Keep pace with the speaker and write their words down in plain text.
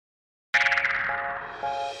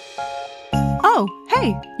Oh,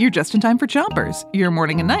 hey, you're just in time for Chompers, your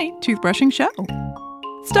morning and night toothbrushing show.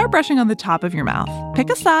 Start brushing on the top of your mouth. Pick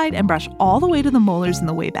a side and brush all the way to the molars and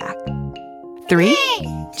the way back. 3,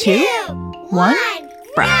 2, 1,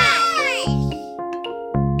 brush.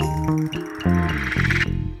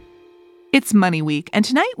 It's Money Week, and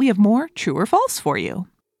tonight we have more true or false for you.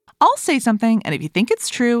 I'll say something, and if you think it's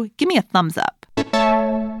true, give me a thumbs up.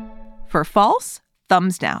 For false,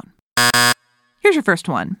 thumbs down. Here's your first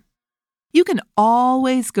one. You can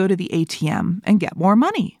always go to the ATM and get more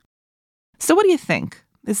money. So what do you think?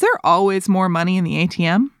 Is there always more money in the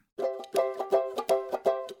ATM?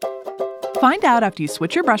 Find out after you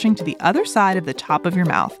switch your brushing to the other side of the top of your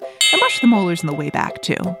mouth and brush the molars on the way back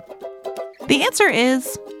too. The answer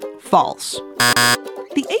is false.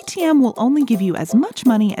 The ATM will only give you as much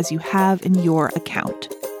money as you have in your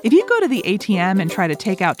account. If you go to the ATM and try to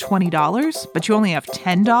take out $20, but you only have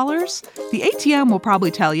 $10, the ATM will probably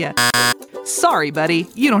tell you, "Sorry, buddy,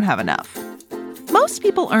 you don't have enough." Most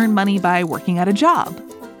people earn money by working at a job.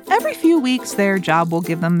 Every few weeks, their job will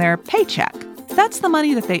give them their paycheck. That's the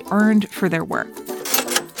money that they earned for their work.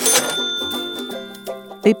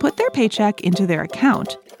 They put their paycheck into their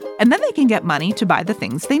account, and then they can get money to buy the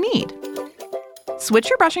things they need. Switch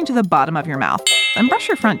your brushing to the bottom of your mouth and brush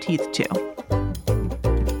your front teeth too.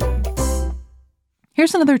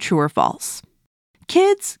 Here's another true or false.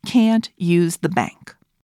 Kids can't use the bank.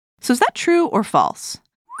 So is that true or false?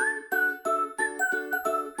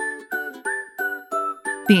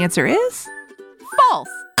 The answer is false.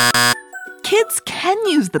 Kids can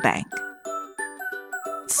use the bank.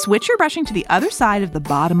 Switch your brushing to the other side of the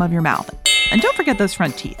bottom of your mouth. And don't forget those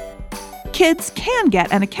front teeth. Kids can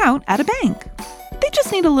get an account at a bank. They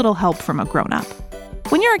just need a little help from a grown-up.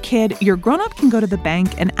 When you're a kid, your grown-up can go to the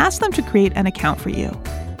bank and ask them to create an account for you.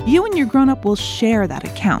 You and your grown-up will share that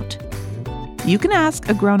account. You can ask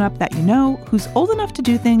a grown-up that you know who's old enough to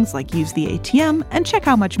do things like use the ATM and check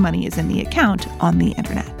how much money is in the account on the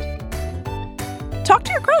internet. Talk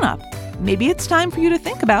to your grown-up. Maybe it's time for you to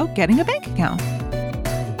think about getting a bank account.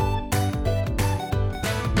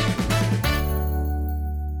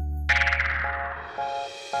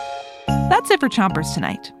 That's it for Chompers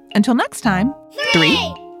tonight. Until next time, 3,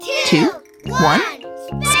 2, 1,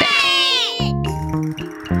 spit.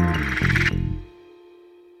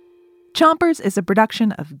 Chompers is a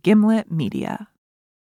production of Gimlet Media.